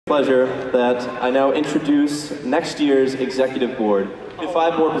pleasure that I now introduce next year's Executive Board. We have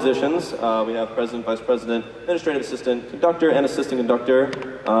 5 board positions. We have President, Vice President, Administrative Assistant, Conductor, and Assistant Conductor.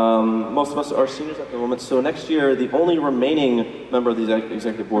 Most of us are seniors at the moment, so next year the only remaining member of the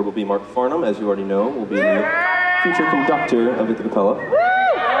Executive Board will be Mark Farnum, as you already know, will be the future Conductor of Ithacappella.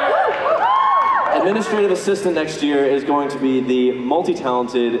 Administrative Assistant next year is going to be the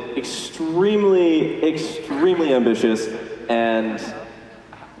multi-talented, extremely ambitious, and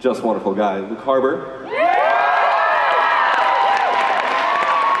just wonderful guy, Luke Harbour.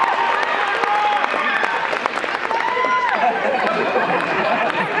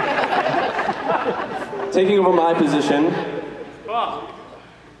 Taking over my position.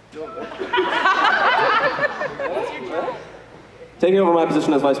 Taking over my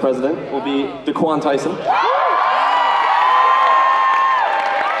position as Vice President will be DeQuan Tyson.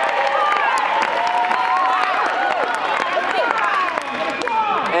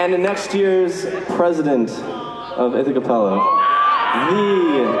 And next year's President of Ithacappella,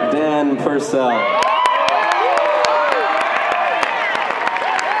 the Dan Purcell.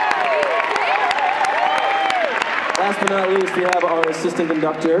 Last but not least, we have our Assistant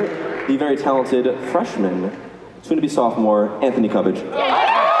Conductor, the very talented freshman, soon-to-be sophomore, Anthony Cubbage. And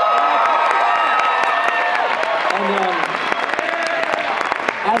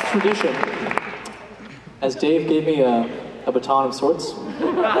as tradition, as Dave gave me a baton of sorts,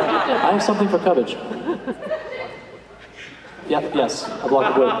 I have something for Cubbage. Yep, yes, a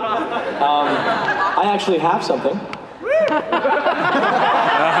block of wood. I actually have something.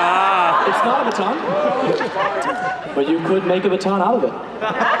 It's not a baton, but you could make a baton out of it.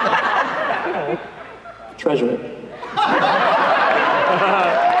 Treasure it.